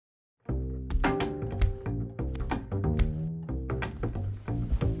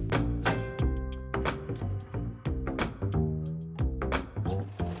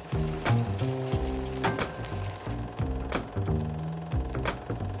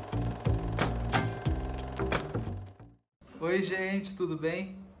Oi, gente, tudo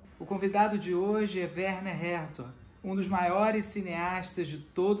bem? O convidado de hoje é Werner Herzog, um dos maiores cineastas de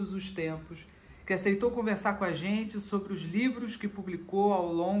todos os tempos, que aceitou conversar com a gente sobre os livros que publicou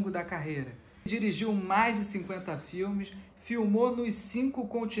ao longo da carreira. Dirigiu mais de 50 filmes, filmou nos 5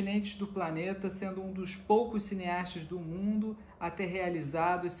 continentes do planeta, sendo um dos poucos cineastas do mundo a ter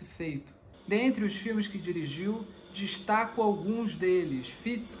realizado esse feito. Dentre os filmes que dirigiu, destaco alguns deles: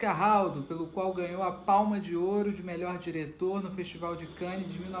 Fitzcarraldo, pelo qual ganhou a Palma de Ouro de melhor diretor no Festival de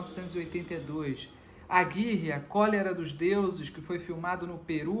Cannes de 1982. Aguirre, A Cólera dos Deuses, que foi filmado no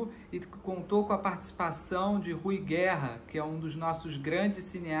Peru e que contou com a participação de Rui Guerra, que é um dos nossos grandes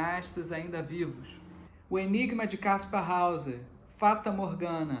cineastas ainda vivos. O Enigma de Caspar Hauser, Fata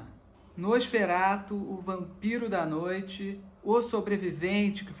Morgana, Nosferatu, O Vampiro da Noite, O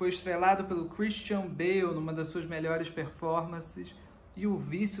Sobrevivente, que foi estrelado pelo Christian Bale numa das suas melhores performances, e O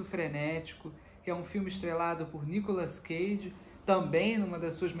Vício Frenético, que é um filme estrelado por Nicolas Cage, também numa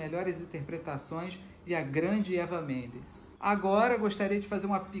das suas melhores interpretações, e a grande Eva Mendes. Agora gostaria de fazer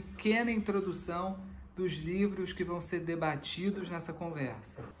uma pequena introdução dos livros que vão ser debatidos nessa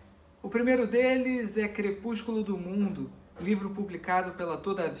conversa. O primeiro deles é Crepúsculo do Mundo, livro publicado pela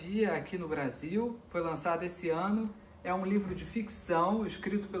Todavia aqui no Brasil, foi lançado esse ano. É um livro de ficção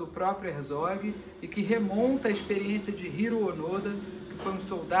escrito pelo próprio Herzog e que remonta a experiência de Hiro Onoda, que foi um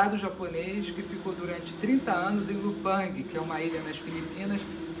soldado japonês que ficou durante 30 anos em Lupang, que é uma ilha nas Filipinas,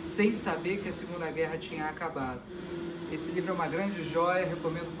 sem saber que a Segunda Guerra tinha acabado. Esse livro é uma grande joia,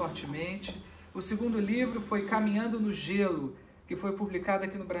 recomendo fortemente. O segundo livro foi Caminhando no Gelo, que foi publicado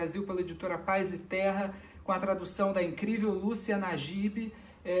aqui no Brasil pela editora Paz e Terra, com a tradução da incrível Lúcia Najib.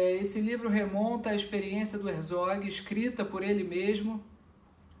 Esse livro remonta à experiência do Herzog, escrita por ele mesmo,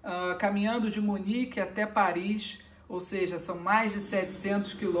 caminhando de Munique até Paris, ou seja, são mais de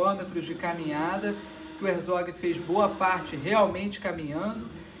 700 quilômetros de caminhada, que o Herzog fez boa parte realmente caminhando,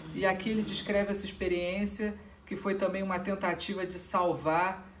 e aqui ele descreve essa experiência, que foi também uma tentativa de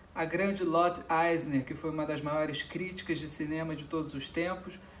salvar a grande Lotte Eisner, que foi uma das maiores críticas de cinema de todos os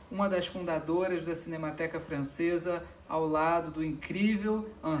tempos, uma das fundadoras da Cinemateca Francesa, ao lado do incrível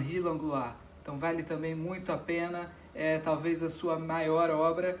Henri Langlois. Então vale também muito a pena, é talvez a sua maior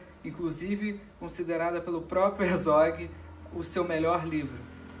obra, inclusive considerada pelo próprio Herzog o seu melhor livro.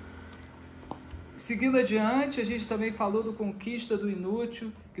 Seguindo adiante, a gente também falou do Conquista do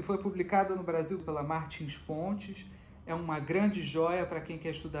Inútil, que foi publicado no Brasil pela Martins Fontes. É uma grande joia para quem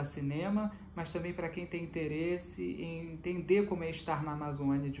quer estudar cinema, mas também para quem tem interesse em entender como é estar na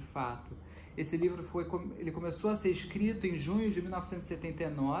Amazônia de fato. Esse livro ele começou a ser escrito em junho de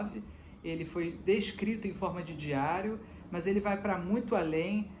 1979, ele foi descrito em forma de diário, mas ele vai para muito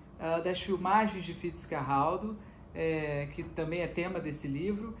além das filmagens de Fitzcarraldo, que também é tema desse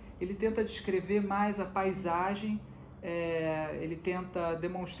livro. Ele tenta descrever mais a paisagem, ele tenta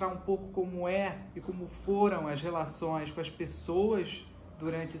demonstrar um pouco como é e como foram as relações com as pessoas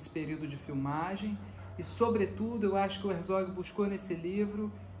durante esse período de filmagem e, sobretudo, eu acho que o Herzog buscou nesse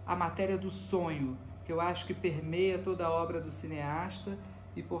livro a matéria do sonho, que eu acho que permeia toda a obra do cineasta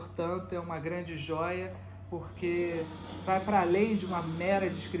e, portanto, é uma grande joia porque vai para além de uma mera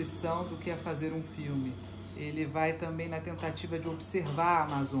descrição do que é fazer um filme. Ele vai também na tentativa de observar a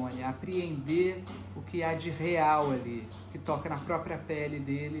Amazônia, apreender o que há de real ali, que toca na própria pele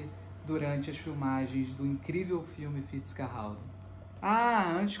dele durante as filmagens do incrível filme Fitzcarraldo.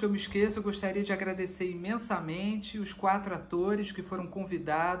 Antes que eu me esqueça, eu gostaria de agradecer imensamente os 4 atores que foram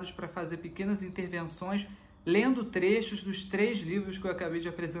convidados para fazer pequenas intervenções lendo trechos dos 3 livros que eu acabei de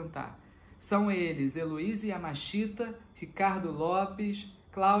apresentar. São eles Eloíse Yamashita, Ricardo Lopes,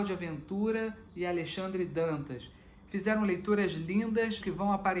 Claudia Ventura e Alexandre Dantas. Fizeram leituras lindas que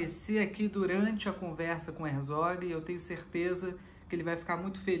vão aparecer aqui durante a conversa com Herzog e eu tenho certeza que ele vai ficar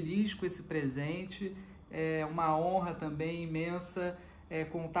muito feliz com esse presente. É uma honra também imensa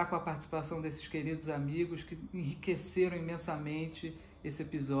contar com a participação desses queridos amigos que enriqueceram imensamente esse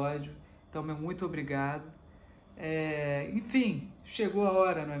episódio. Então, meu muito obrigado. Enfim, chegou a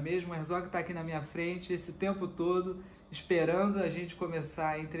hora, não é mesmo? O Herzog está aqui na minha frente esse tempo todo, esperando a gente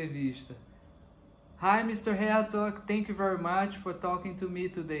começar a entrevista. Hi, Mr. Herzog. Thank you very much for talking to me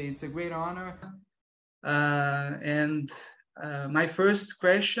today. It's a great honor. My first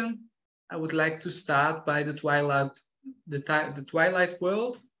question, I would like to start by the Twilight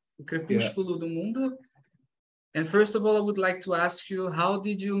World, o Crepúsculo do Mundo. And first of all, I would like to ask you, how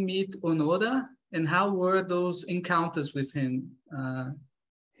did you meet Onoda, and how were those encounters with him?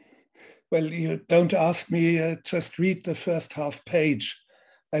 Well, you don't ask me, just read the first half page.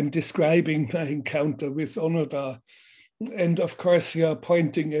 I'm describing my encounter with Onoda. And of course, you're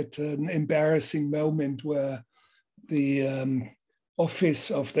pointing at an embarrassing moment where the office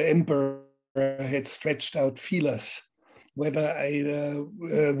of the emperor had stretched out feelers, whether I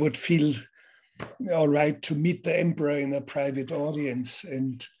would feel all right to meet the emperor in a private audience.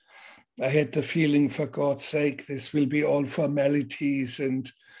 And I had the feeling, for God's sake, this will be all formalities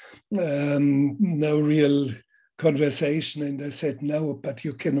and no real conversation. And I said, no, but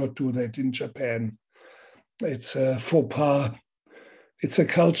you cannot do that in Japan. It's a faux pas. It's a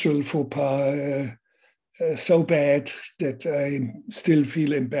cultural faux pas so bad that I still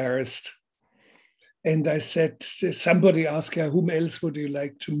feel embarrassed. And I said, somebody asked her, whom else would you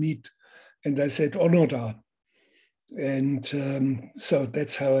like to meet? And I said, Onoda. And so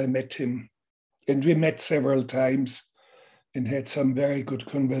that's how I met him. And we met several times and had some very good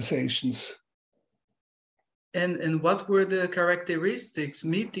conversations. And what were the characteristics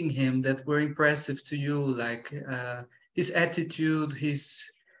meeting him that were impressive to you, like his attitude,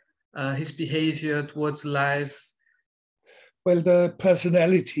 his behavior towards life? Well, the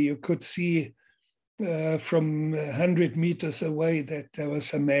personality, you could see from 100 meters away that there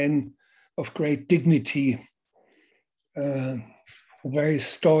was a man of great dignity, a very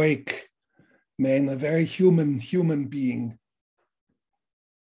stoic man, a very human being.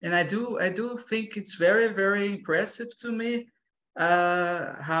 And I do think it's very, very impressive to me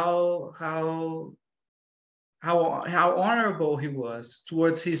how honorable he was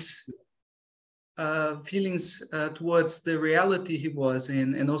towards his feelings towards the reality he was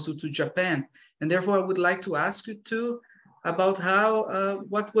in, and also to Japan. And therefore, I would like to ask you too about how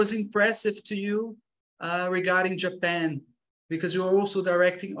what was impressive to you regarding Japan, because you are also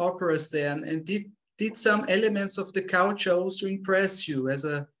directing operas there, and did some elements of the culture also impress you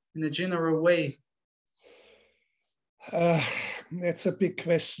in a general way? That's a big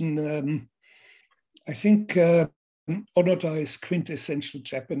question. I think Onoda is quintessential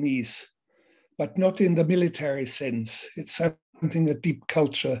Japanese, but not in the military sense. It's something, a deep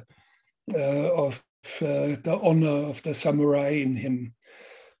culture of the honor of the samurai in him.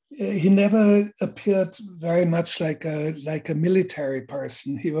 He never appeared very much like a military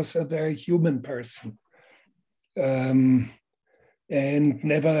person. He was a very human person, and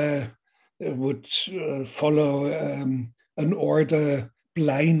never would follow an order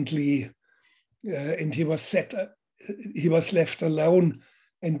blindly. And he was left alone,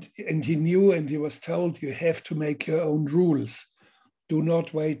 and he knew, and he was told, you have to make your own rules. Do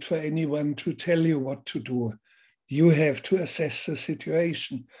not wait for anyone to tell you what to do. You have to assess the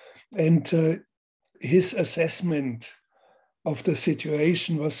situation. And his assessment of the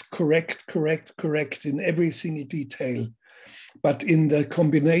situation was correct in every single detail. But in the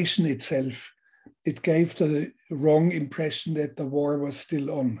combination itself, it gave the wrong impression that the war was still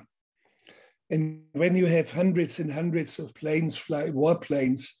on. And when you have hundreds and hundreds of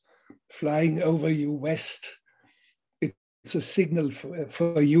warplanes flying over you west, it's a signal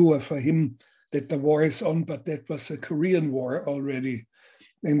for you or for him that the war is on, but that was a Korean war already.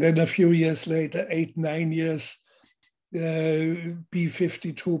 And then a few years later, 8-9 years,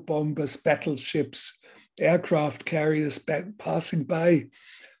 B-52 bombers, battleships, aircraft carriers passing by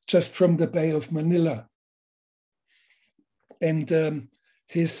just from the Bay of Manila. And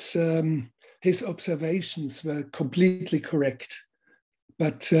his observations were completely correct.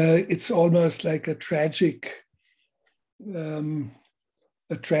 But it's almost like a tragic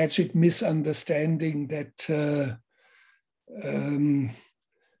misunderstanding that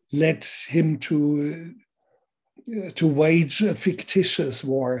led him to wage a fictitious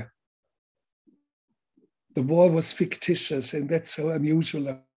war. The war was fictitious, and that's so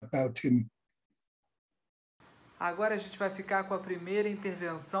unusual about him. Agora a gente vai ficar com a primeira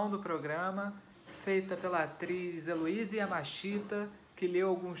intervenção do programa, feita pela atriz Eloíse Yamashita, que leu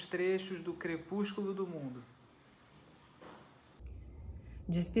alguns trechos do Crepúsculo do Mundo.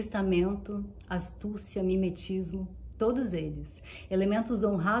 Despistamento, astúcia, mimetismo, todos eles, elementos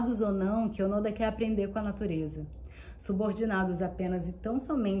honrados ou não que Onoda quer aprender com a natureza, subordinados apenas e tão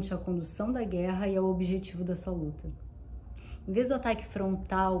somente à condução da guerra e ao objetivo da sua luta. Em vez do ataque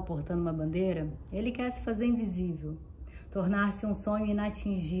frontal portando uma bandeira, ele quer se fazer invisível, tornar-se um sonho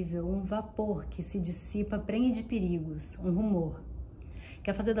inatingível, um vapor que se dissipa prenhe de perigos, um rumor.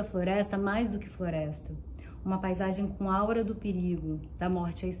 Quer fazer da floresta mais do que floresta, uma paisagem com aura do perigo, da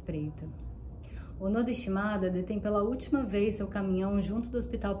morte à espreita. Onoda Shimada detém pela última vez seu caminhão junto do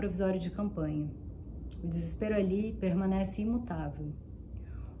hospital provisório de campanha. O desespero ali permanece imutável.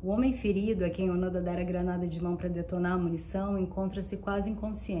 O homem ferido, a quem Onoda dera a granada de mão para detonar a munição, encontra-se quase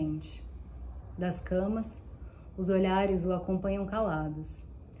inconsciente. Das camas, os olhares o acompanham calados.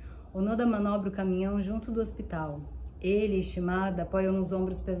 Onoda manobra o caminhão junto do hospital. Ele e Shimada apoiam nos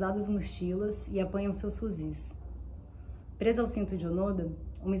ombros pesadas mochilas e apanham seus fuzis. Presa ao cinto de Onoda,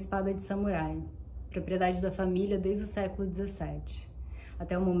 uma espada de samurai, propriedade da família desde o século XVII.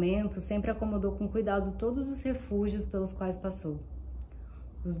 Até o momento, sempre acomodou com cuidado todos os refúgios pelos quais passou.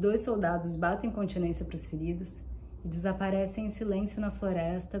 Os 2 soldados batem continência para os feridos e desaparecem em silêncio na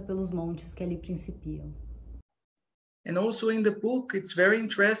floresta pelos montes que ali principiam. And also in the book, it's very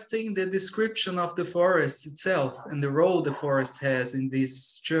interesting the description of the forest itself and the role the forest has in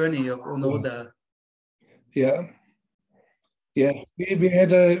this journey of Onoda. Yeah. Yes, we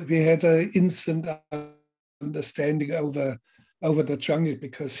had a instant understanding over the jungle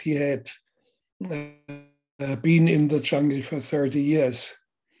because he had been in the jungle for 30 years.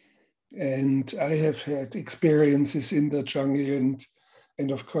 And I have had experiences in the jungle,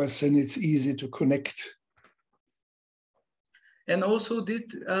 and of course, then it's easy to connect. And also,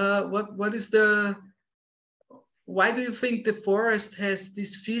 why do you think the forest has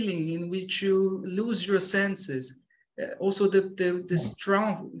this feeling in which you lose your senses? Also, the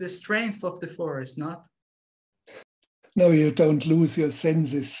strength of the forest, not? No, you don't lose your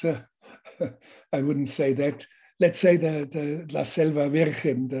senses. I wouldn't say that. Let's say the La Selva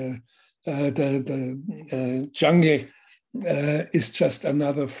Virgen, the jungle, is just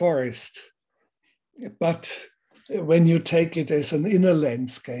another forest. But when you take it as an inner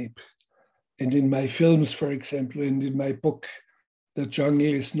landscape, and in my films, for example, and in my book, the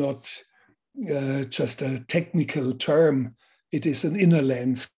jungle is not just a technical term. It is an inner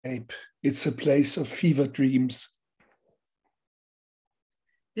landscape. It's a place of fever dreams.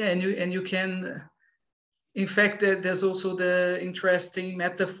 Yeah, and you can, in fact, there's also the interesting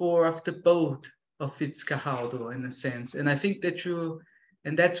metaphor of the boat of Fitzcarraldo in a sense. And I think that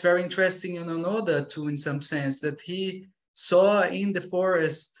and that's very interesting in Onoda too, in some sense, that he saw in the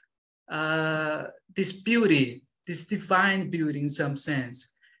forest this beauty, this divine beauty in some sense.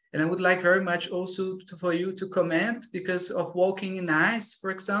 And I would like very much also for you to comment, because of walking in ice, for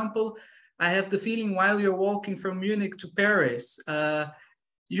example, I have the feeling while you're walking from Munich to Paris,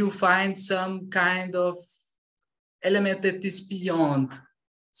 you find some kind of element that is beyond,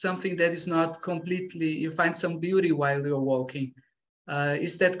 something that is not completely, you find some beauty while you're walking.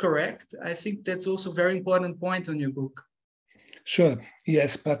 Is that correct? I think that's also a very important point on your book. Sure,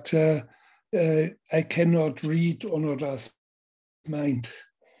 yes, but I cannot read Onoda's mind.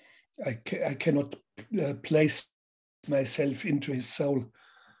 I cannot place myself into his soul.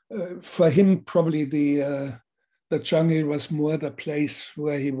 For him, probably the jungle was more the place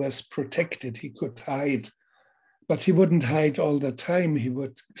where he was protected. He could hide, but he wouldn't hide all the time. He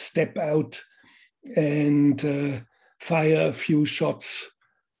would step out and fire a few shots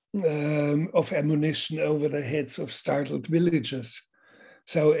of ammunition over the heads of startled villagers.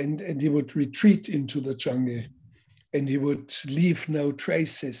 So, and he would retreat into the jungle, and he would leave no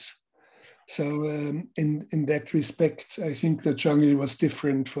traces. So in that respect, I think the jungle was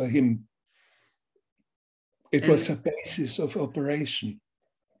different for him. It was a basis of operation.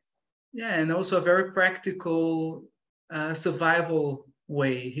 Yeah, and also a very practical survival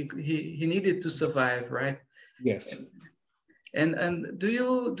way. He needed to survive, right? Yes. And do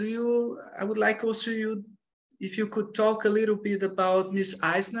you? I would like also you, if you could talk a little bit about Miss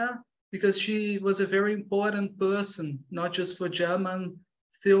Eisner, because she was a very important person, not just for German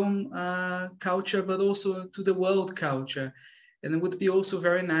film culture, but also to the world culture. And it would be also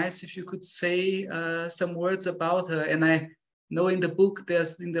very nice if you could say some words about her. And I know in the book,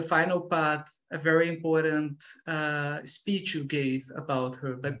 there's in the final part, a very important speech you gave about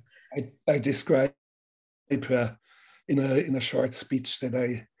her. But I described her in a short speech that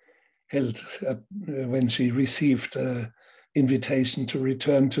I held when she received an invitation to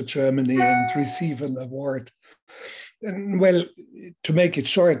return to Germany and receive an award. And well, to make it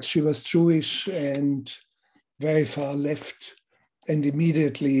short, she was Jewish and very far left, and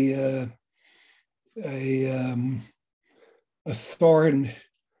immediately a thorn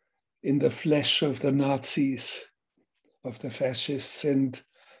in the flesh of the Nazis, of the fascists, and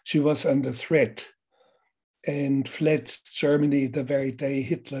she was under threat and fled Germany the very day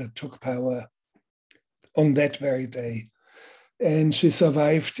Hitler took power, on that very day. And she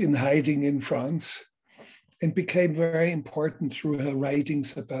survived in hiding in France and became very important through her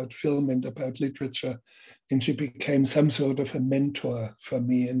writings about film and about literature. And she became some sort of a mentor for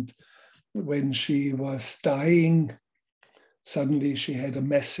me. And when she was dying, suddenly she had a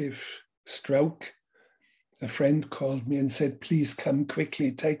massive stroke. A friend called me and said, please come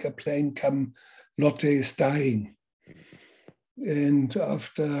quickly, take a plane, come, Lotte is dying. And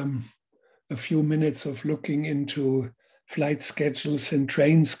after a few minutes of looking into flight schedules and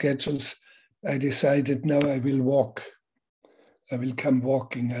train schedules, I decided, no, I will walk. I will come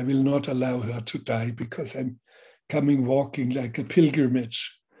walking. I will not allow her to die because I'm coming walking like a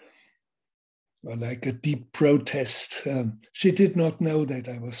pilgrimage or like a deep protest. She did not know that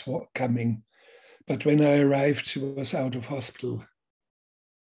I was coming, but when I arrived, she was out of hospital.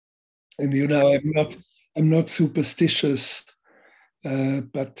 And I'm not superstitious,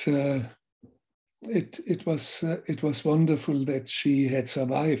 but it was wonderful that she had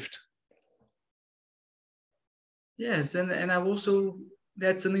survived. Yes, and I've also,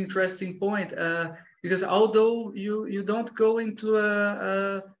 that's an interesting point, because although you don't go into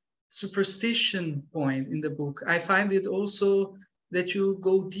a superstition point in the book, I find it also that you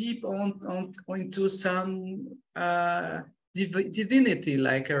go deep into some divinity,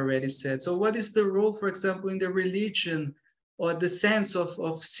 like I already said. So what is the role, for example, in the religion or the sense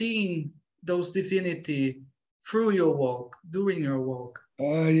of seeing those divinity through your walk, during your walk?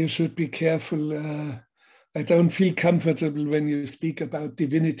 You should be careful. I don't feel comfortable when you speak about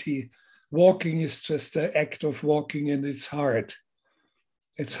divinity. Walking is just an act of walking, and it's hard.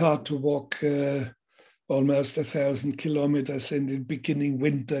 It's hard to walk almost 1,000 kilometers in the beginning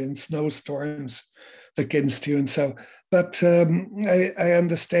winter in snowstorms against you and so. But I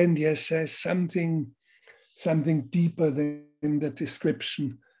understand, yes, there's something deeper than the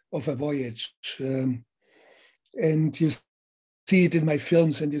description of a voyage. And you see it in my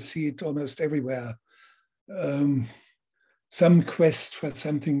films, and you see it almost everywhere. Some quest for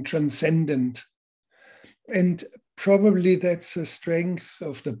something transcendent. And probably that's the strength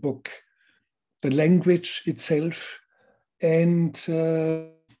of the book, the language itself, and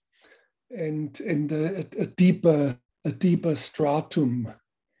a deeper stratum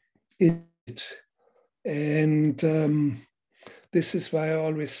in it. And this is why I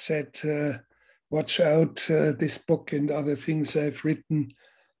always said, watch out, this book and other things I've written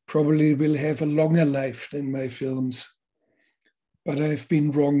probably will have a longer life than my films. But I've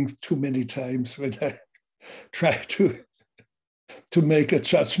been wrong too many times when I try to make a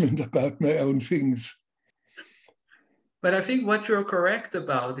judgment about my own things. But I think what you're correct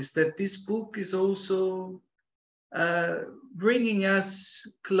about is that this book is also bringing us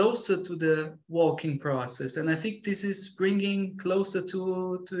closer to the walking process. And I think this is bringing closer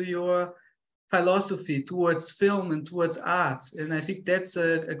to your philosophy towards film and towards arts. And I think that's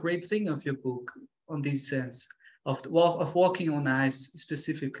a great thing of your book on this sense of walking on ice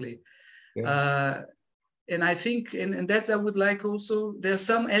specifically. Yeah. And I think, and that I would like also, there are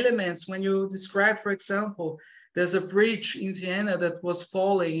some elements when you describe, for example, there's a bridge in Vienna that was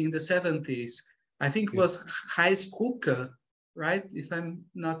falling in the 70s. I think it was Heisbrücke, right? If I'm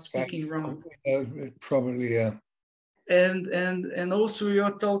not speaking wrong. Probably, yeah. And also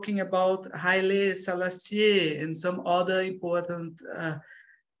you're talking about Haile Selassie and some other important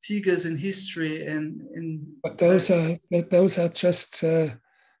figures in history. But those are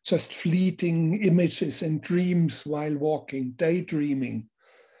just fleeting images and dreams while walking, daydreaming.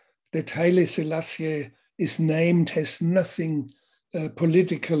 That Haile Selassie is named has nothing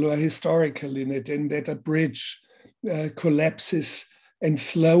political or historical in it, and that a bridge collapses and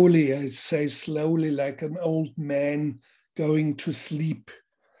slowly, I say slowly, like an old man going to sleep,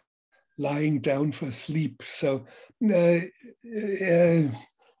 lying down for sleep. So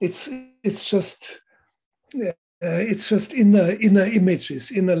it's just inner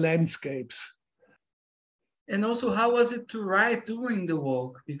images, inner landscapes. And also, how was it to write during the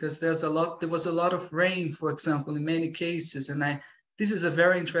walk? Because there was a lot of rain, for example, in many cases. And this is a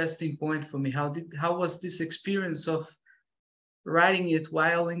very interesting point for me. How was this experience of writing it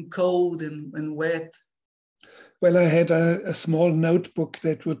while in cold and wet? Well, I had a small notebook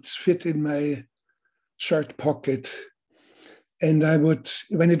that would fit in my shirt pocket. And I would,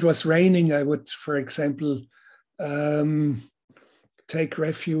 when it was raining, I would, for example, take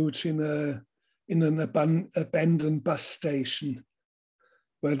refuge in an abandoned bus station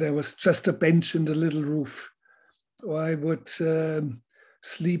where there was just a bench and a little roof. Or I would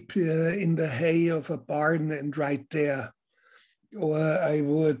sleep in the hay of a barn and write there. Or I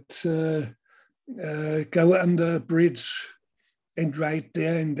would go under a bridge and write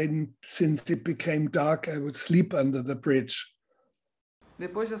there, and then, since it became dark, I would sleep under the bridge.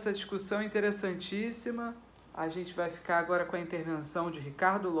 Depois dessa discussão interessantíssima, a gente vai ficar agora com a intervenção de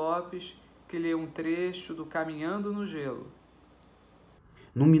Ricardo Lopes, que lê um trecho do Caminhando no Gelo.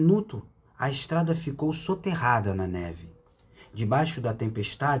 Num minuto, a estrada ficou soterrada na neve. Debaixo da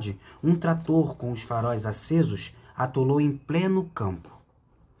tempestade, um trator com os faróis acesos atolou em pleno campo.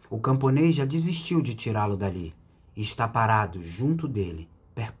 O camponês já desistiu de tirá-lo dali e está parado junto dele,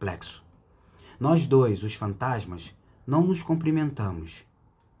 perplexo. Nós dois, os fantasmas, não nos cumprimentamos.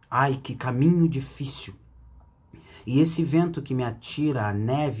 Ai, que caminho difícil! E esse vento que me atira a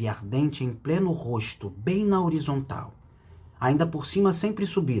neve ardente em pleno rosto, bem na horizontal. Ainda por cima sempre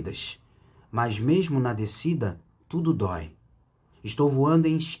subidas, mas mesmo na descida tudo dói. Estou voando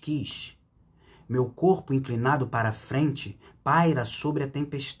em esquis. Meu corpo inclinado para a frente paira sobre a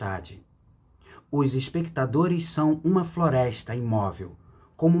tempestade. Os espectadores são uma floresta imóvel,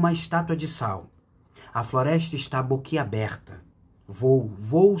 como uma estátua de sal. A floresta está boquiaberta.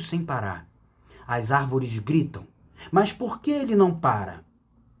 Voo sem parar. As árvores gritam. Mas por que ele não para?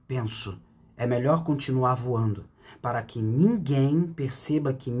 Penso, é melhor continuar voando, para que ninguém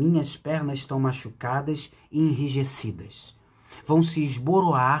perceba que minhas pernas estão machucadas e enrijecidas. Vão se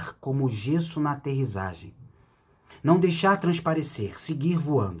esboroar como gesso na aterrissagem. Não deixar transparecer, seguir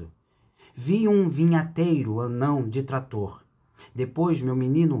voando. Vi um vinhateiro anão de trator. Depois meu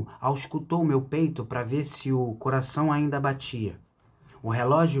menino auscultou meu peito para ver se o coração ainda batia. O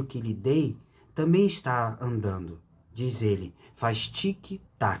relógio que lhe dei também está andando. Diz ele, faz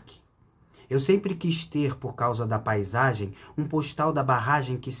tique-tac. Eu sempre quis ter, por causa da paisagem, um postal da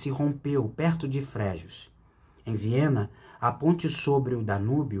barragem que se rompeu perto de Fréjus. Em Viena, a ponte sobre o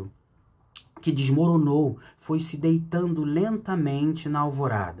Danúbio, que desmoronou, foi se deitando lentamente na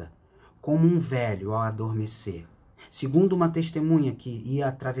alvorada, como um velho ao adormecer. Segundo uma testemunha que ia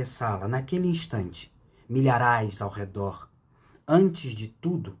atravessá-la naquele instante, milharais ao redor. Antes de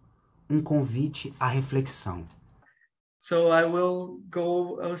tudo, um convite à reflexão. So I will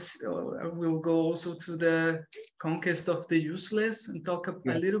go also to the conquest of the useless and talk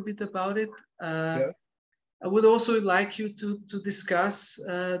a little bit about it. I would also like you to discuss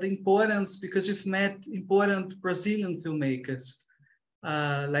the importance, because you've met important Brazilian filmmakers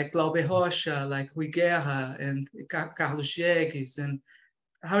like Claudia Ventura, like Rui Guerra and Carlos Diegues, and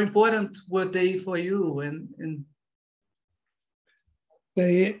how important were they for you? And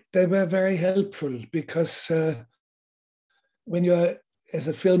they were very helpful, because when you're as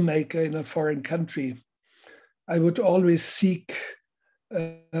a filmmaker in a foreign country, I would always seek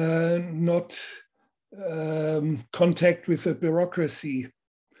not contact with the bureaucracy.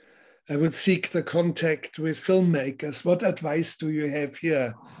 I would seek the contact with filmmakers. What advice do you have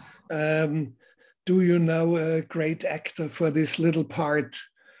here? Do you know a great actor for this little part?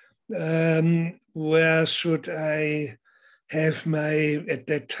 Where should I have my, at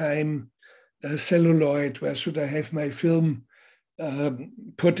that time, celluloid? Where should I have my film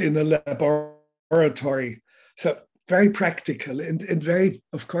put in a laboratory? So very practical and very,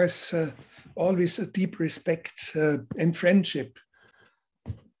 of course, always a deep respect and friendship.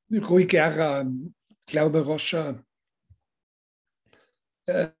 Rui Guerra, Claudia Ventura.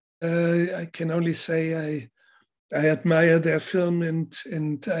 I can only say I admire their film,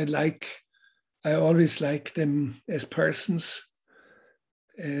 and I always like them as persons,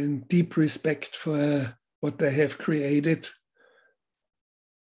 and deep respect for what they have created.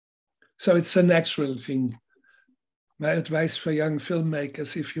 So it's a natural thing. My advice for young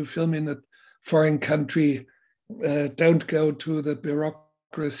filmmakers: if you film in a foreign country, don't go to the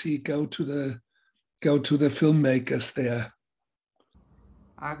bureaucracy, go to the filmmakers there.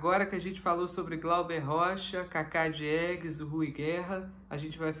 Agora que a gente falou sobre Glauber Rocha, Cacá Diegues, o Rui Guerra, a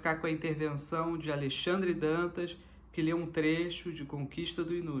gente vai ficar com a intervenção de Alexandre Dantas, que lê um trecho de Conquista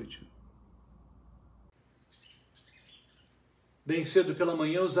do Inútil. Bem cedo pela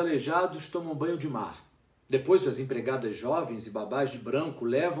manhã, os aleijados tomam banho de mar. Depois, as empregadas jovens e babás de branco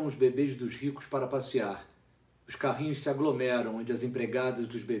levam os bebês dos ricos para passear. Os carrinhos se aglomeram, onde as empregadas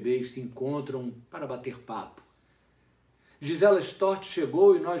dos bebês se encontram para bater papo. Gisela Stort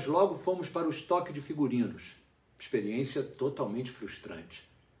chegou e nós logo fomos para o estoque de figurinos. Experiência totalmente frustrante.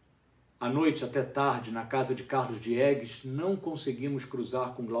 À noite, até tarde, na casa de Carlos Diegues, não conseguimos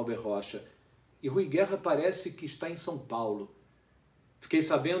cruzar com Glauber Rocha. E Rui Guerra parece que está em São Paulo. Fiquei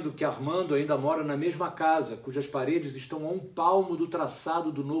sabendo que Armando ainda mora na mesma casa, cujas paredes estão a 1 palmo do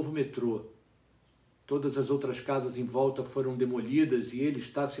traçado do novo metrô. Todas as outras casas em volta foram demolidas e ele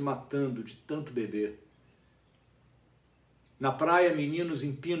está se matando de tanto beber. Na praia, meninos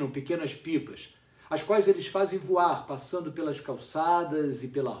empinam pequenas pipas, as quais eles fazem voar, passando pelas calçadas e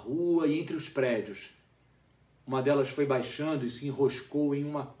pela rua e entre os prédios. Uma delas foi baixando e se enroscou em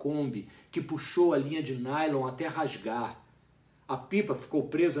uma Kombi, que puxou a linha de nylon até rasgar. A pipa ficou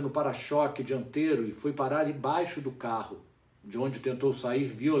presa no para-choque dianteiro e foi parar embaixo do carro, de onde tentou sair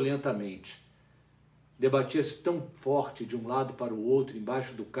violentamente. Debatia-se tão forte de um lado para o outro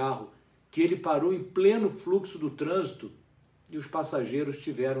embaixo do carro que ele parou em pleno fluxo do trânsito e os passageiros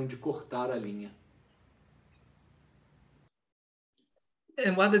tiveram de cortar a linha.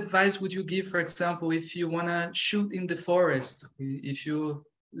 And what advice would you give, for example, if you want to shoot in the forest? If you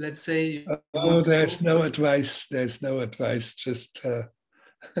let's say you Oh, there's no advice. There's no advice. Just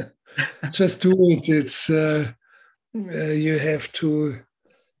just do it. It's you have to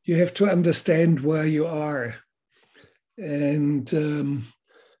understand where you are, and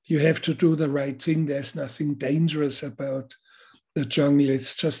you have to do the right thing. There's nothing dangerous about the jungle.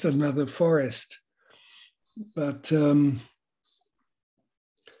 It's just another forest. But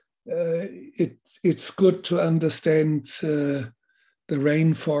it's good to understand the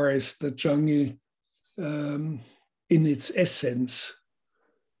rainforest, the jungle, in its essence.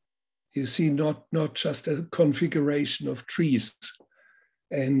 You see, not just a configuration of trees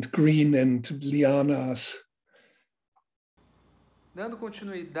and green and lianas. Dando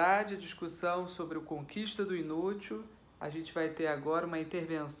continuidade à discussão sobre o Conquista do Inútil, a gente vai ter agora uma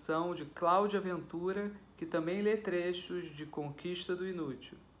intervenção de Claudia Ventura, que também lê trechos de Conquista do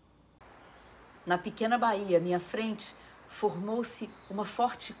Inútil. Na pequena baía, à minha frente, formou-se uma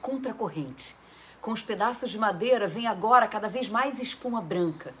forte contracorrente. Com os pedaços de madeira vem agora cada vez mais espuma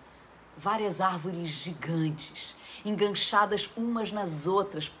branca. Várias árvores gigantes, enganchadas umas nas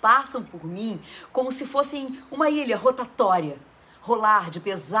outras, passam por mim como se fossem uma ilha rotatória, rolar de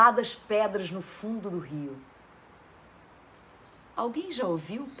pesadas pedras no fundo do rio. Alguém já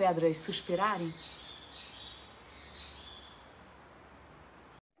ouviu pedras suspirarem?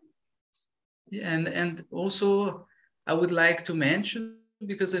 And also, I would like to mention,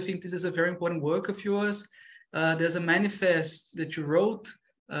 because I think this is a very important work of yours, there's a manifest that you wrote,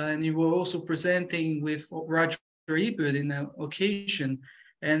 and you were also presenting with Roger Ebert in an occasion,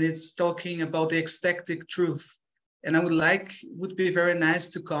 and it's talking about the ecstatic truth. And I would be very nice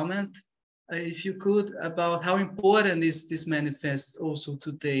to comment, if you could, about how important is this manifest also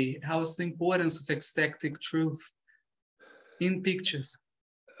today? How's the importance of ecstatic truth in pictures?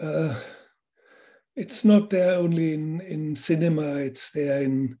 It's not there only in cinema, it's there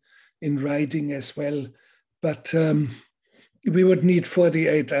in writing as well. But we would need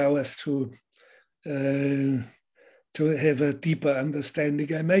 48 hours to have a deeper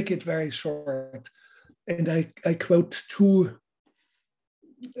understanding. I make it very short. And I quote two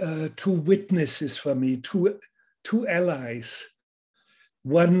witnesses for me, two allies.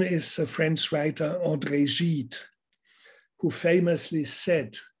 One is a French writer, André Gide, who famously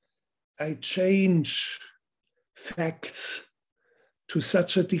said, I change facts to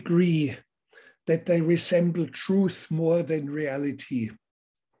such a degree that they resemble truth more than reality.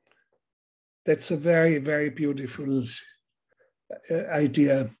 That's a very, very beautiful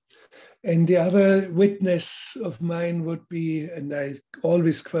idea. And the other witness of mine would be, and I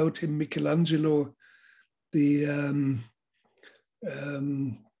always quote him, Michelangelo, when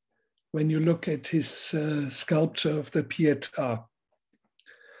you look at his sculpture of the Pietà,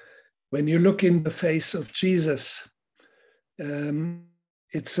 when you look in the face of Jesus,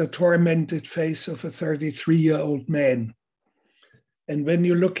 it's a tormented face of a 33-year-old man. And when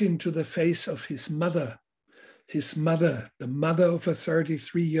you look into the face of his mother, the mother of a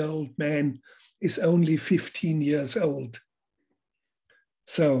 33-year-old man, is only 15 years old.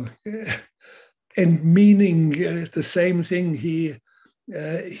 So, and meaning the same thing, he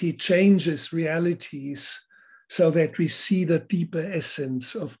changes realities so that we see the deeper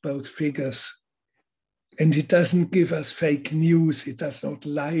essence of both figures. And he doesn't give us fake news. He does not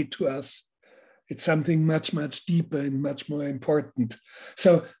lie to us. It's something much, much deeper and much more important.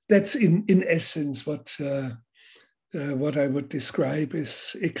 So that's in essence what I would describe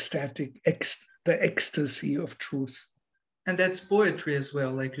as the ecstasy of truth. And that's poetry as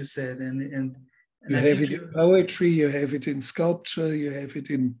well, like you said. And you have it in poetry, you have it in sculpture, you have it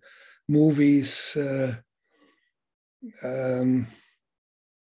in movies.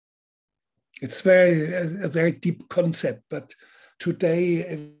 It's a very deep concept, but today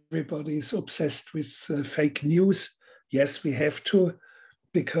everybody is obsessed with fake news. Yes, we have to,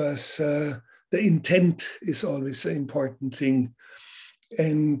 because the intent is always an important thing.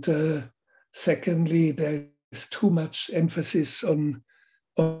 And secondly, there's too much emphasis on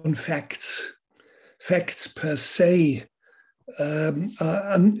facts. Facts per se are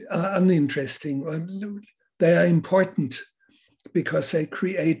uninteresting. They are important because they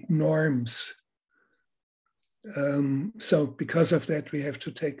create norms. So because of that, we have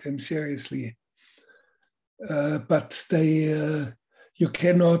to take them seriously. But you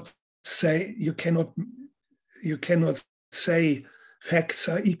cannot say facts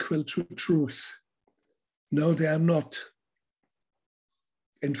are equal to truth. No, they are not.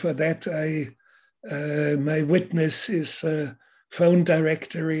 And for that, my witness is a phone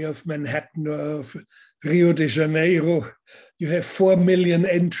directory of Manhattan or of Rio de Janeiro. You have 4 million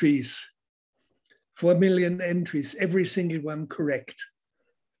entries. 4 million entries, every single one correct.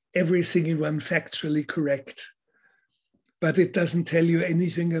 every single one factually correct. But it doesn't tell you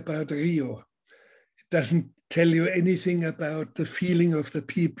anything about Rio. It doesn't tell you anything about the feeling of the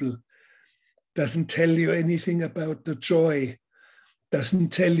people. Doesn't tell you anything about the joy. Doesn't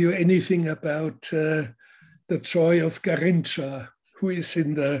tell you anything about the joy of Garincha, who is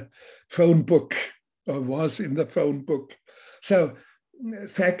in the phone book or was in the phone book. So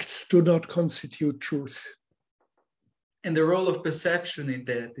facts do not constitute truth. And the role of perception in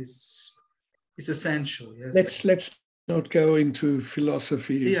that is essential. Yes. Let's not go into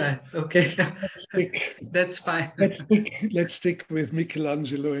philosophy. Yeah. Okay. That's fine. Let's stick with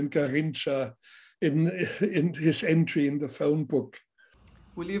Michelangelo and Garincha in his entry in the phone book.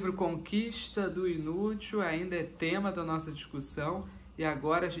 O livro Conquista do Inútil ainda é tema da nossa discussão e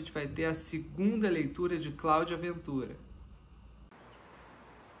agora a gente vai ter a segunda leitura de Claudia Ventura.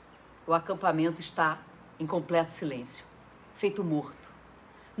 O acampamento está em completo silêncio, feito morto.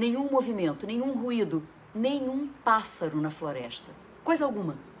 Nenhum movimento, nenhum ruído, nenhum pássaro na floresta. Coisa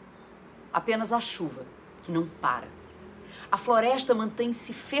alguma. Apenas a chuva, que não para. A floresta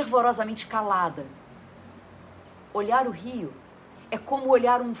mantém-se fervorosamente calada. Olhar o rio é como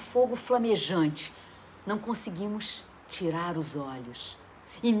olhar um fogo flamejante. Não conseguimos tirar os olhos.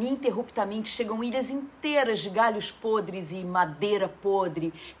 Ininterruptamente chegam ilhas inteiras de galhos podres e madeira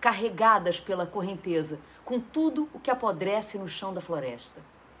podre, carregadas pela correnteza, com tudo o que apodrece no chão da floresta.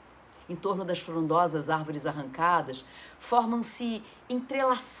 Em torno das frondosas árvores arrancadas, formam-se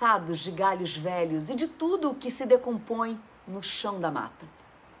entrelaçados de galhos velhos e de tudo o que se decompõe no chão da mata.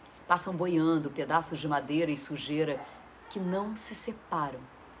 Passam boiando pedaços de madeira e sujeira que não se separam.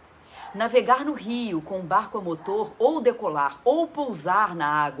 Navegar no rio com um barco a motor, ou decolar, ou pousar na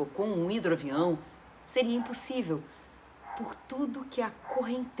água com um hidroavião, seria impossível por tudo que a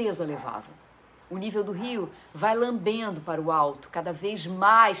correnteza levava. O nível do rio vai lambendo para o alto, cada vez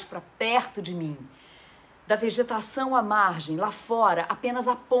mais para perto de mim. Da vegetação à margem, lá fora, apenas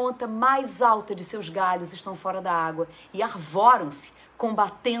a ponta mais alta de seus galhos estão fora da água e arvoram-se,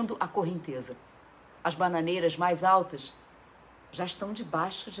 combatendo a correnteza. As bananeiras mais altas já estão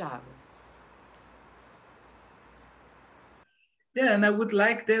debaixo de água. Yeah, and I would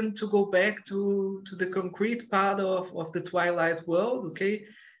like then to go back to the concrete part of the Twilight world, okay?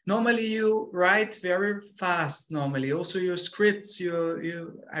 Normally you write very fast, normally. Also your scripts,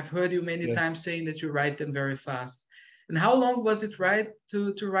 I've heard you many times saying that you write them very fast. And how long was it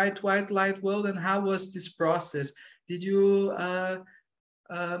to write Twilight World, and how was this process? Did you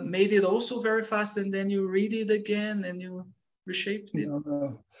made it also very fast and then you read it again and you reshaped it?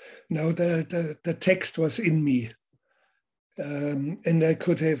 No, the text was in me. And I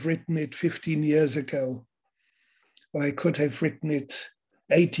could have written it 15 years ago, or I could have written it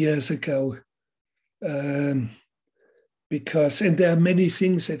 8 years ago, because, and there are many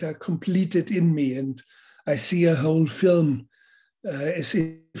things that are completed in me, and I see a whole film as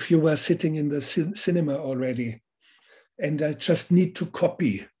if you were sitting in the cinema already, and I just need to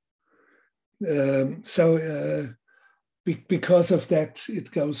copy. Because of that,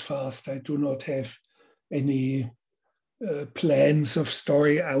 it goes fast. I do not have any plans of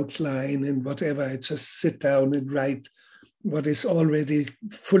story outline and whatever. I just sit down and write what is already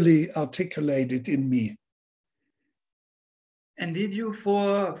fully articulated in me. And did you,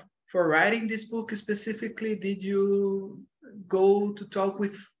 for writing this book specifically, did you go to talk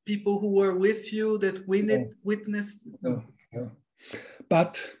with people who were with you that witnessed? No.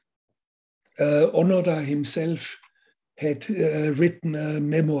 But Onoda himself had written a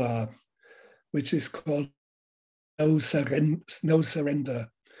memoir, which is called No Surrender.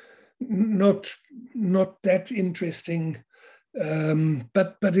 Not that interesting,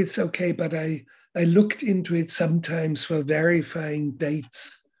 but it's okay. But I looked into it sometimes for verifying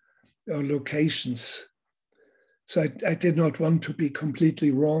dates or locations. So I did not want to be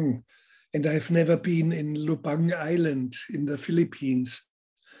completely wrong. And I've never been in Lubang Island in the Philippines.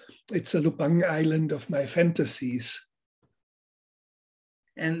 It's a Lubang Island of my fantasies.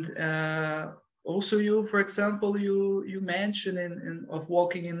 And also you, for example, you mentioned of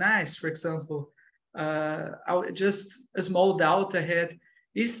walking in ice, for example. Just a small doubt I had.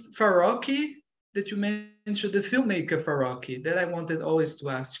 Is Farocki, that you mentioned, the filmmaker Farocki, that I wanted always to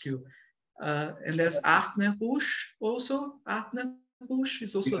ask you. And there's Arthur Busch also. Arthur Busch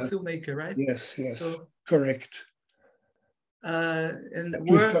is also a filmmaker, right? Yes, so, correct. And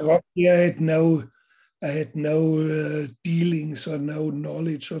with Farocki, I had no dealings or no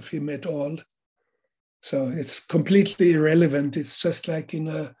knowledge of him at all. So it's completely irrelevant. It's just like in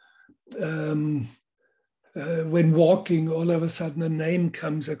when walking, all of a sudden a name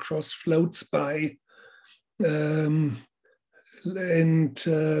comes across, floats by.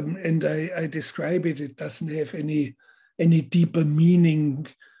 and I describe it. It doesn't have any deeper meaning.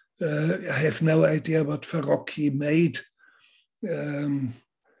 I have no idea what Farocchi made.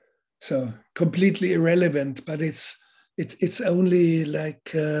 So completely irrelevant, but it's only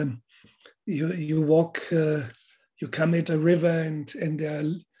like you walk, you come at a river and there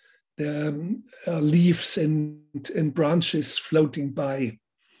are leaves and branches floating by.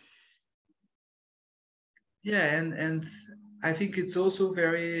 Yeah, and I think it's also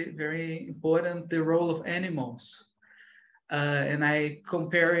very, very important, the role of animals. And I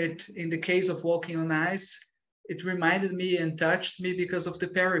compare it, in the case of Walking on Ice, it reminded me and touched me because of the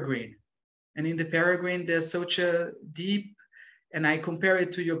peregrine. And in the peregrine, there's such a deep, and I compare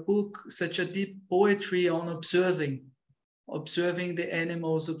it to your book, such a deep poetry on observing the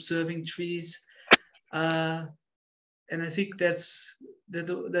animals, observing trees. And I think that's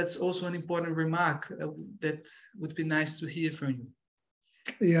also an important remark that would be nice to hear from you.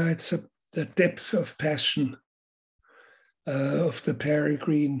 Yeah, it's the depth of passion of the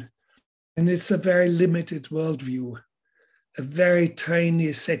peregrine. And it's a very limited worldview, a very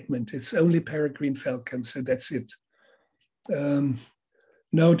tiny segment. It's only peregrine falcons, and that's it.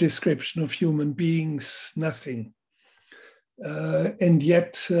 No description of human beings, nothing. And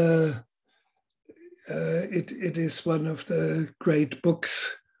yet it is one of the great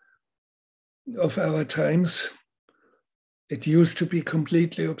books of our times. It used to be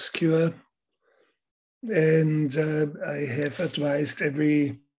completely obscure. And I have advised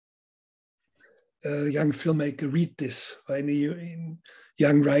every young filmmaker read this, or any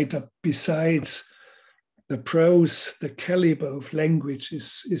young writer. Besides the prose, the caliber of language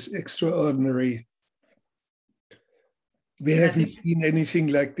is extraordinary. We haven't seen anything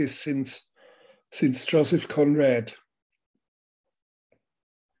like this since Joseph Conrad.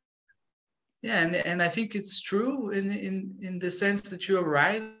 Yeah, and I think it's true in the sense that you are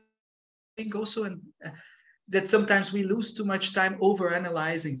right. I think also that sometimes we lose too much time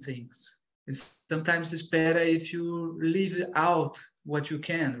over-analyzing things. And sometimes it's better if you leave out what you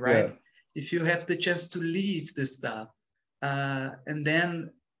can, right? Yeah. If you have the chance to leave the stuff and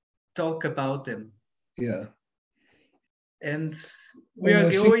then talk about them. Yeah. And we are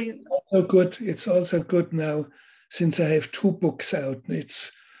going. It's also good now, since I have 2 books out.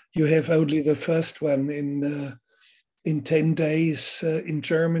 You have only the first one in 10 days in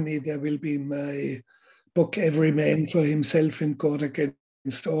Germany. There will be my book, Every Man for Himself and God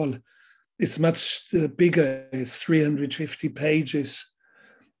Against All. It's much bigger. It's 350 pages,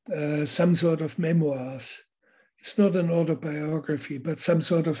 some sort of memoirs. It's not an autobiography, but some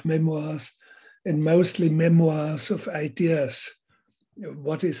sort of memoirs, and mostly memoirs of ideas.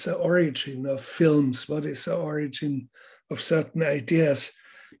 What is the origin of films? What is the origin of certain ideas?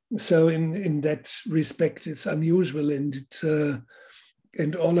 So in that respect, it's unusual.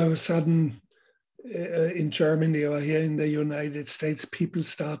 And all of a sudden, in Germany or here in the United States, people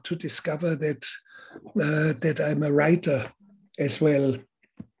start to discover that I'm a writer as well.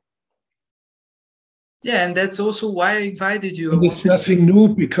 Yeah, and that's also why I invited you. And it's nothing new,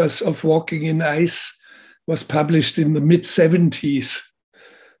 because of Walking in Ice was published in the mid-70s.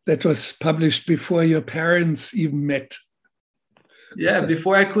 That was published before your parents even met. Yeah,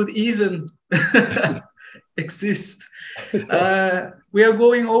 before I could even exist. We are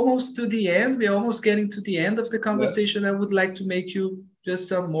going almost to the end. We are almost getting to the end of the conversation. Yeah. I would like to make you just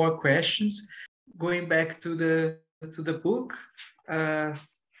some more questions. Going back to the book,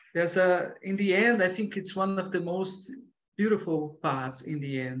 there's in the end, I think it's one of the most beautiful parts in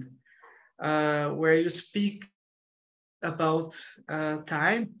the end, where you speak about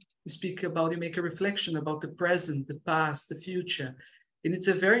time. You make a reflection about the present, the past, the future. And it's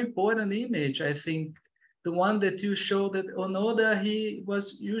a very important image, I think. The one that you show that Onoda, he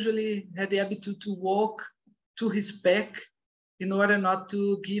had the habit to walk to his back in order not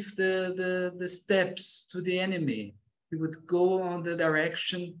to give the steps to the enemy. He would go on the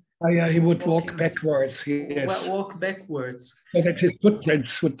direction. Oh, yeah, he would walk backwards. Yes. Walk backwards. So that his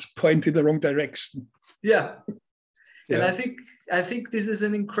footprints would point in the wrong direction. Yeah. Yeah. And I think this is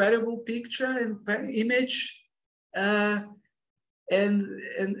an incredible picture and image. And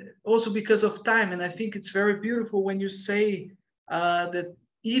also because of time. And I think it's very beautiful when you say that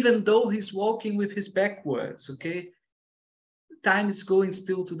even though he's walking with his backwards, okay, time is going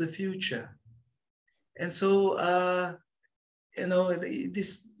still to the future. And so,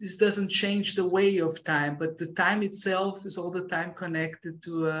 this doesn't change the way of time, but the time itself is all the time connected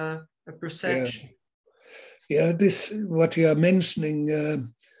to a perception. Yeah, this, what you are mentioning,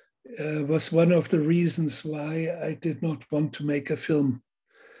 was one of the reasons why I did not want to make a film,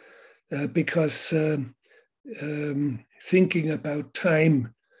 because thinking about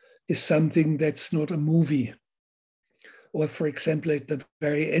time is something that's not a movie. Or, for example, at the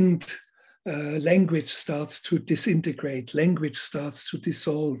very end, language starts to disintegrate, language starts to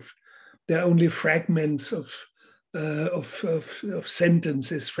dissolve. There are only fragments of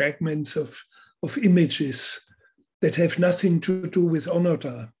sentences, fragments of images that have nothing to do with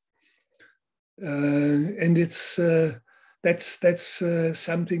Onoda. And that's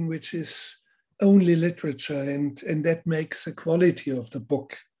something which is only literature, and that makes the quality of the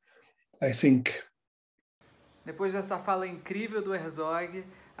book, I think. Depois dessa fala incrível do Herzog,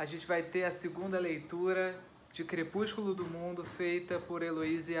 a gente vai ter a segunda leitura de Crepúsculo do Mundo, feita por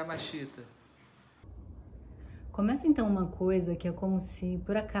Eloíse Yamashita. Começa então uma coisa que é como se,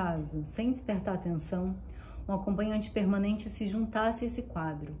 por acaso, sem despertar atenção, um acompanhante permanente se juntasse a esse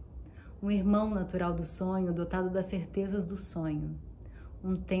quadro. Um irmão natural do sonho, dotado das certezas do sonho.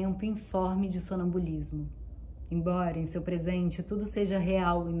 Um tempo informe de sonambulismo. Embora, em seu presente, tudo seja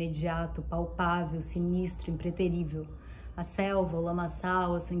real, imediato, palpável, sinistro, impreterível. A selva, o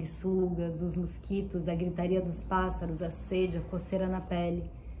lamaçal, as sanguessugas, os mosquitos, a gritaria dos pássaros, a sede, a coceira na pele.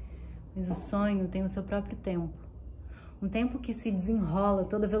 Mas o sonho tem o seu próprio tempo. Um tempo que se desenrola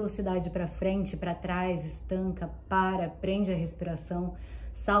toda velocidade para frente, para trás, estanca, para, prende a respiração,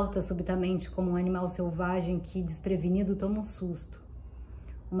 salta subitamente como um animal selvagem que, desprevenido, toma um susto.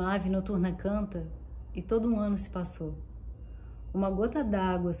 Uma ave noturna canta e todo um ano se passou. Uma gota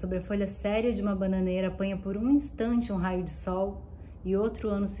d'água sobre a folha séria de uma bananeira apanha por um instante um raio de sol e outro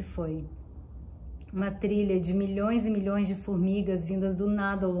ano se foi. Uma trilha de milhões e milhões de formigas vindas do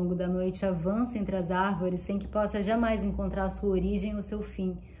nada ao longo da noite avança entre as árvores sem que possa jamais encontrar sua origem ou seu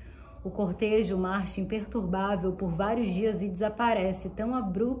fim. O cortejo marcha imperturbável por vários dias e desaparece tão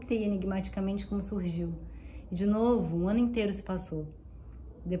abrupta e enigmaticamente como surgiu. E de novo, um ano inteiro se passou.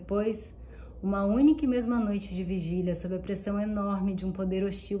 Depois, uma única e mesma noite de vigília sob a pressão enorme de um poder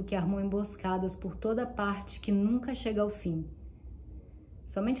hostil que armou emboscadas por toda parte que nunca chega ao fim.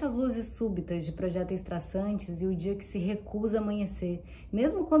 Somente as luzes súbitas de projéteis traçantes e o dia que se recusa a amanhecer,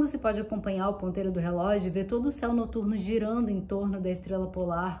 mesmo quando se pode acompanhar o ponteiro do relógio e ver todo o céu noturno girando em torno da estrela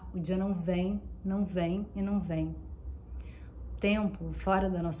polar, o dia não vem, não vem e não vem. O tempo, fora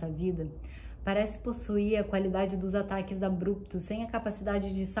da nossa vida, parece possuir a qualidade dos ataques abruptos, sem a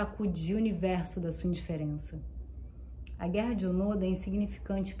capacidade de sacudir o universo da sua indiferença. A guerra de Onoda é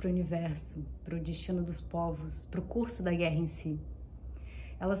insignificante para o universo, para o destino dos povos, para o curso da guerra em si.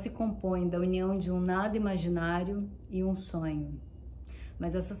 Ela se compõe da união de um nada imaginário e um sonho.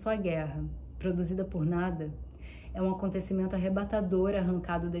 Mas essa sua guerra, produzida por nada, é um acontecimento arrebatador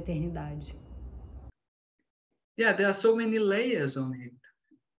arrancado da eternidade. Yeah, there are so many layers on it.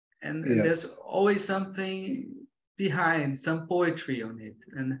 And there's always something behind, some poetry on it.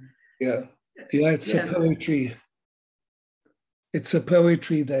 And it's a poetry. It's a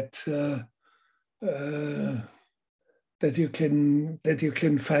poetry that that you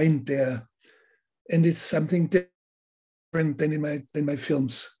can find there, and it's something different than in my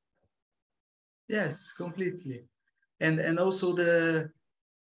films. Yes, completely. And also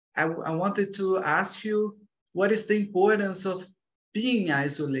I wanted to ask you, what is the importance of being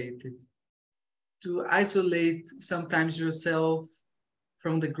isolated? To isolate sometimes yourself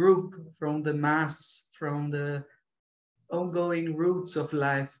from the group, from the mass, from the ongoing roots of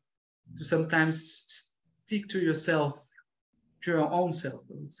life, to sometimes stick to yourself, to your own self,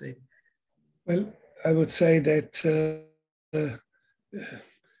 I would say. Well, I would say that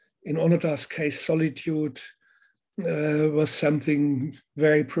in Onoda's case, solitude was something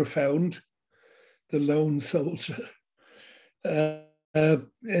very profound, the lone soldier.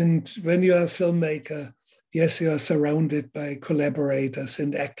 And when you are a filmmaker, yes, you are surrounded by collaborators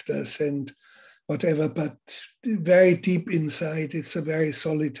and actors and whatever, but very deep inside, it's a very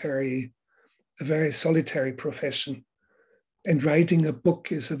solitary profession. And writing a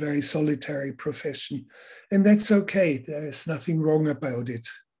book is a very solitary profession. And that's okay. There is nothing wrong about it.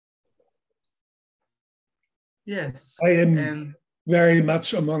 Yes. I am very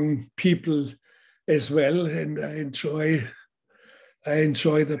much among people as well, and I enjoy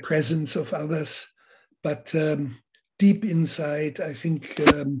the presence of others. But deep inside, I think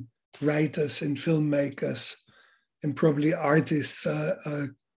writers and filmmakers and probably artists are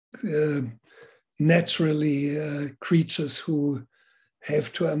naturally creatures who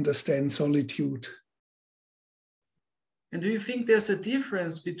have to understand solitude. And do you think there's a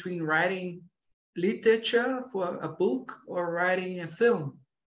difference between writing literature for a book or writing a film,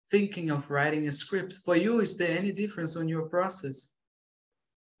 thinking of writing a script? For you, is there any difference on your process?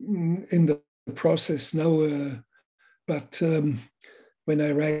 In the process, no. But when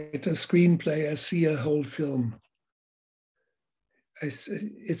I write a screenplay, I see a whole film.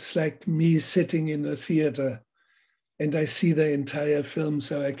 it's like me sitting in a theater and I see the entire film,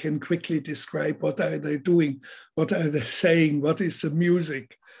 so I can quickly describe what are they doing, what are they saying, what is the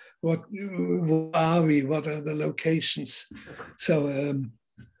music, what are we, what are the locations. So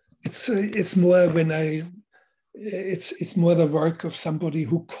it's more when it's more the work of somebody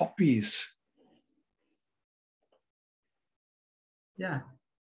who copies. Yeah,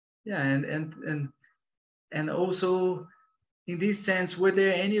 and also in this sense, were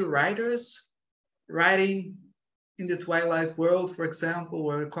there any writers writing in the Twilight World, for example,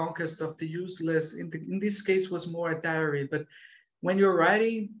 or Conquest of the Useless? In this case was more a diary, but when you're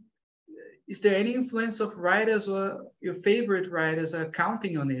writing, is there any influence of writers or your favorite writers are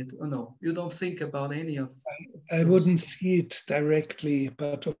counting on it, or no? You don't think about any of I wouldn't see it directly,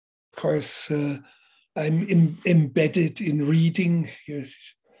 but of course I'm embedded in reading.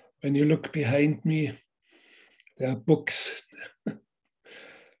 When you look behind me, there are books.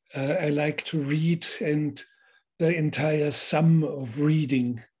 I like to read, and the entire sum of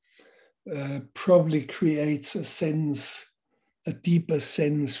reading probably creates a deeper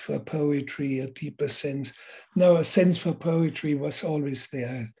sense for poetry, a deeper sense. No, a sense for poetry was always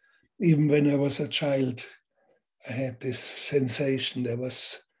there. Even when I was a child, I had this sensation. There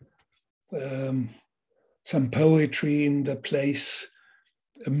was some poetry in the place,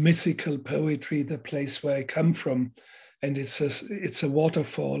 a mythical poetry, the place where I come from. And it's a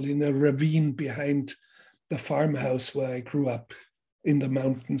waterfall in a ravine behind the farmhouse where I grew up in the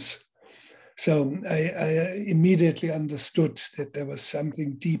mountains. So I immediately understood that there was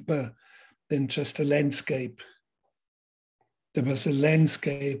something deeper than just a landscape. There was a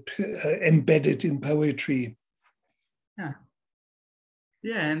landscape embedded in poetry.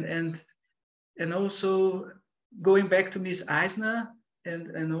 Yeah, and also going back to Miss Eisner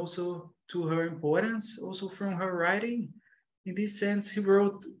and also to her importance, also from her writing. In this sense, she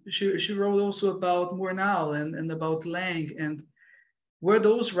wrote also about Murnau and about Lang. And were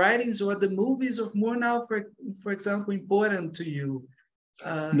those writings or the movies of Murnau, for example, important to you?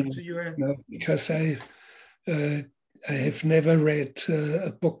 No, because I have never read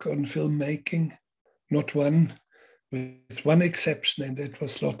a book on filmmaking, not one, with one exception, and that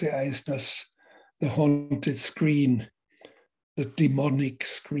was Lotte Eisner's The Haunted Screen, the demonic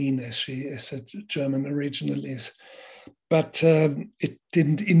screen, as a German original is. But it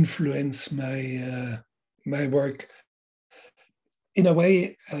didn't influence my work. In a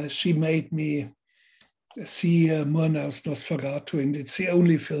way, she made me see Murnau's Nosferatu, and it's the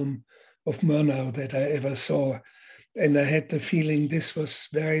only film of Murnau that I ever saw. And I had the feeling this was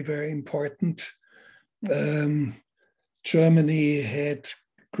very, very important. Germany had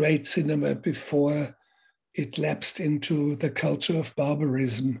great cinema before it lapsed into the culture of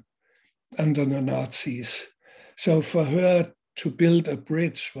barbarism under the Nazis. So for her to build a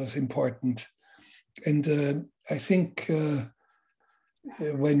bridge was important. And I think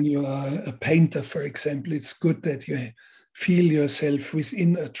when you are a painter, for example, it's good that you feel yourself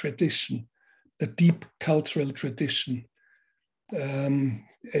within a tradition, a deep cultural tradition.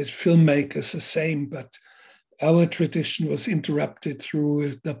 As filmmakers, the same, but our tradition was interrupted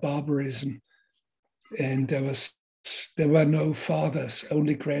through the barbarism, and there were no fathers,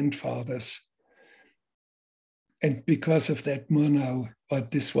 only grandfathers. And because of that, Murnau, or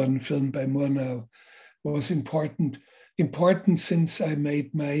this one film by Murnau, was important since I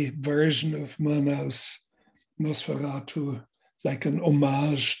made my version of Murnau's Nosferatu, like an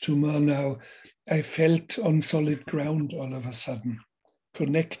homage to Murnau. I felt on solid ground all of a sudden,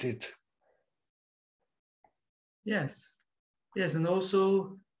 connected. Yes, and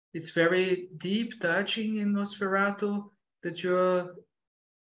also it's very deep, touching in Nosferatu that you're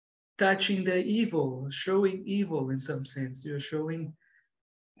touching the evil, showing evil in some sense. You're showing,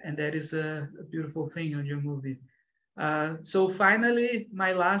 and that is a beautiful thing on your movie. So finally,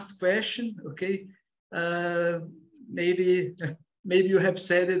 my last question, okay? Maybe you have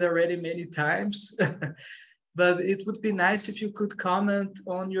said it already many times, but it would be nice if you could comment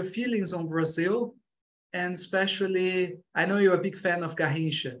on your feelings on Brazil, and especially, I know you're a big fan of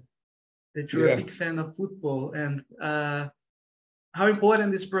Garrincha, that you're a big fan of football, and how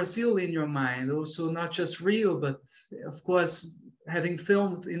important is Brazil in your mind? Also, not just Rio, but of course, having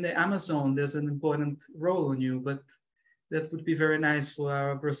filmed in the Amazon, there's an important role on you, but that would be very nice for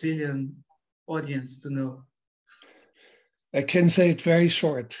our Brazilian audience to know. I can say it very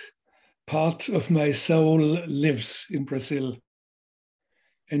short. Part of my soul lives in Brazil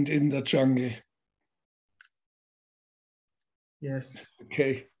and in the jungle. Yes.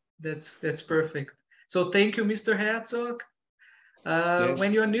 Okay. That's perfect. So thank you, Mr. Herzog. Yes.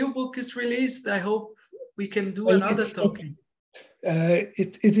 When your new book is released, I hope we can do another talking.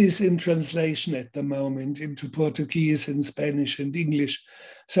 It is in translation at the moment into Portuguese and Spanish and English.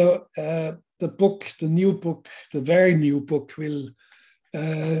 So the book, the new book, the very new book will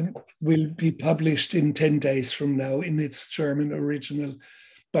be published in 10 days from now in its German original.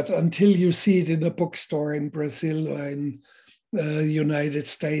 But until you see it in a bookstore in Brazil or in the United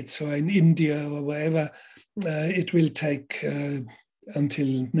States or in India or wherever, it will take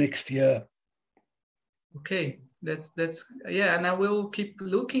until next year. Okay, that's yeah, and I will keep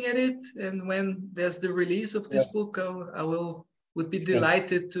looking at it. And when there's the release of this book, I would be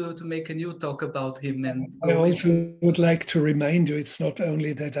delighted to make a new talk about him. And I also would like to remind you, it's not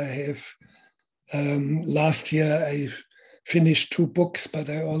only that I have last year I finished 2 books, but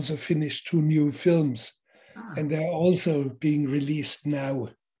I also finished 2 new films, and they're also being released now.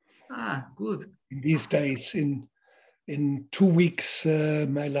 Good. These days, in 2 weeks,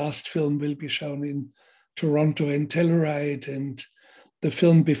 my last film will be shown in Toronto and Telluride, and the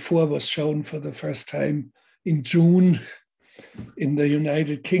film before was shown for the first time in June in the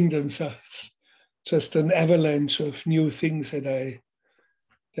United Kingdom. So it's just an avalanche of new things that I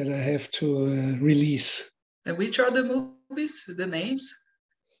have to release. And which are the movies, the names?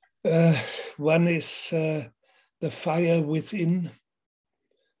 One is The Fire Within.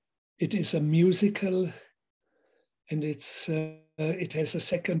 It is a musical, and it has a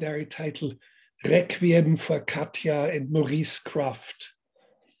secondary title, Requiem for Katja and Maurice Kraft.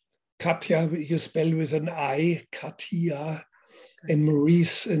 Katja, you spell with an I, Katja, and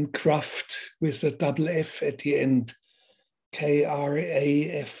Maurice and Kraft with a double F at the end,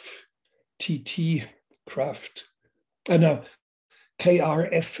 Kraftt, Kraft. No,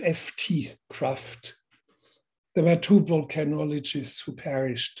 Krfft, Kraft. There were 2 volcanologists who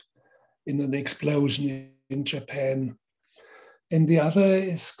perished in an explosion in Japan. And the other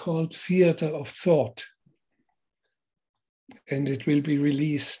is called Theater of Thought. And it will be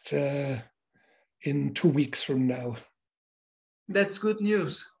released in 2 weeks from now. That's good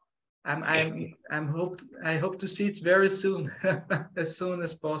news. I hope to see it very soon, as soon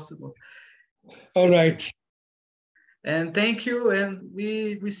as possible. All right. And thank you. And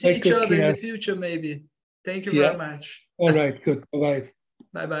we see each other in the future, maybe. Thank you very much. All right, good. Bye-bye.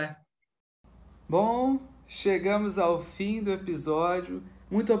 Bye-bye. Bom, chegamos ao fim do episódio.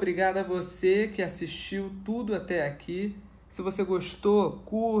 Muito obrigado a você que assistiu tudo até aqui. Se você gostou,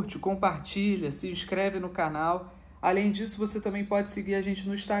 curte, compartilha, se inscreve no canal. Além disso, você também pode seguir a gente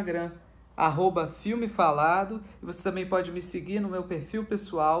no Instagram, @Filme Falado. E você também pode me seguir no meu perfil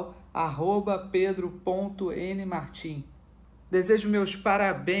pessoal, @pedro.nmartim. Desejo meus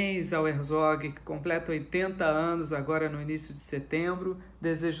parabéns ao Herzog, que completa 80 anos agora no início de setembro.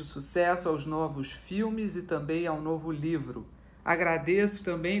 Desejo sucesso aos novos filmes e também ao novo livro. Agradeço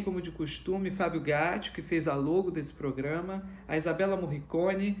também, como de costume, Fábio Gatti, que fez a logo desse programa, a Isabela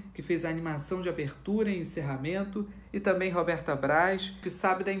Morricone, que fez a animação de abertura e encerramento, e também Roberta Braz, que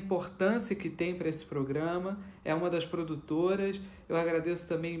sabe da importância que tem para esse programa, é uma das produtoras. Eu agradeço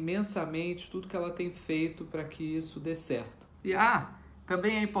também imensamente tudo que ela tem feito para que isso dê certo. E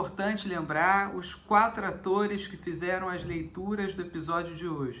também é importante lembrar os 4 atores que fizeram as leituras do episódio de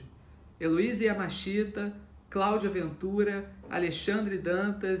hoje: Eloíse Yamashita, Claudia Ventura, Alexandre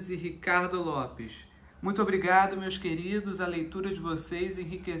Dantas e Ricardo Lopes. Muito obrigado, meus queridos. A leitura de vocês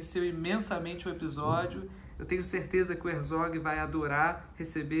enriqueceu imensamente o episódio. Eu tenho certeza que o Herzog vai adorar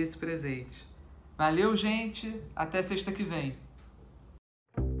receber esse presente. Valeu, gente. Até sexta que vem.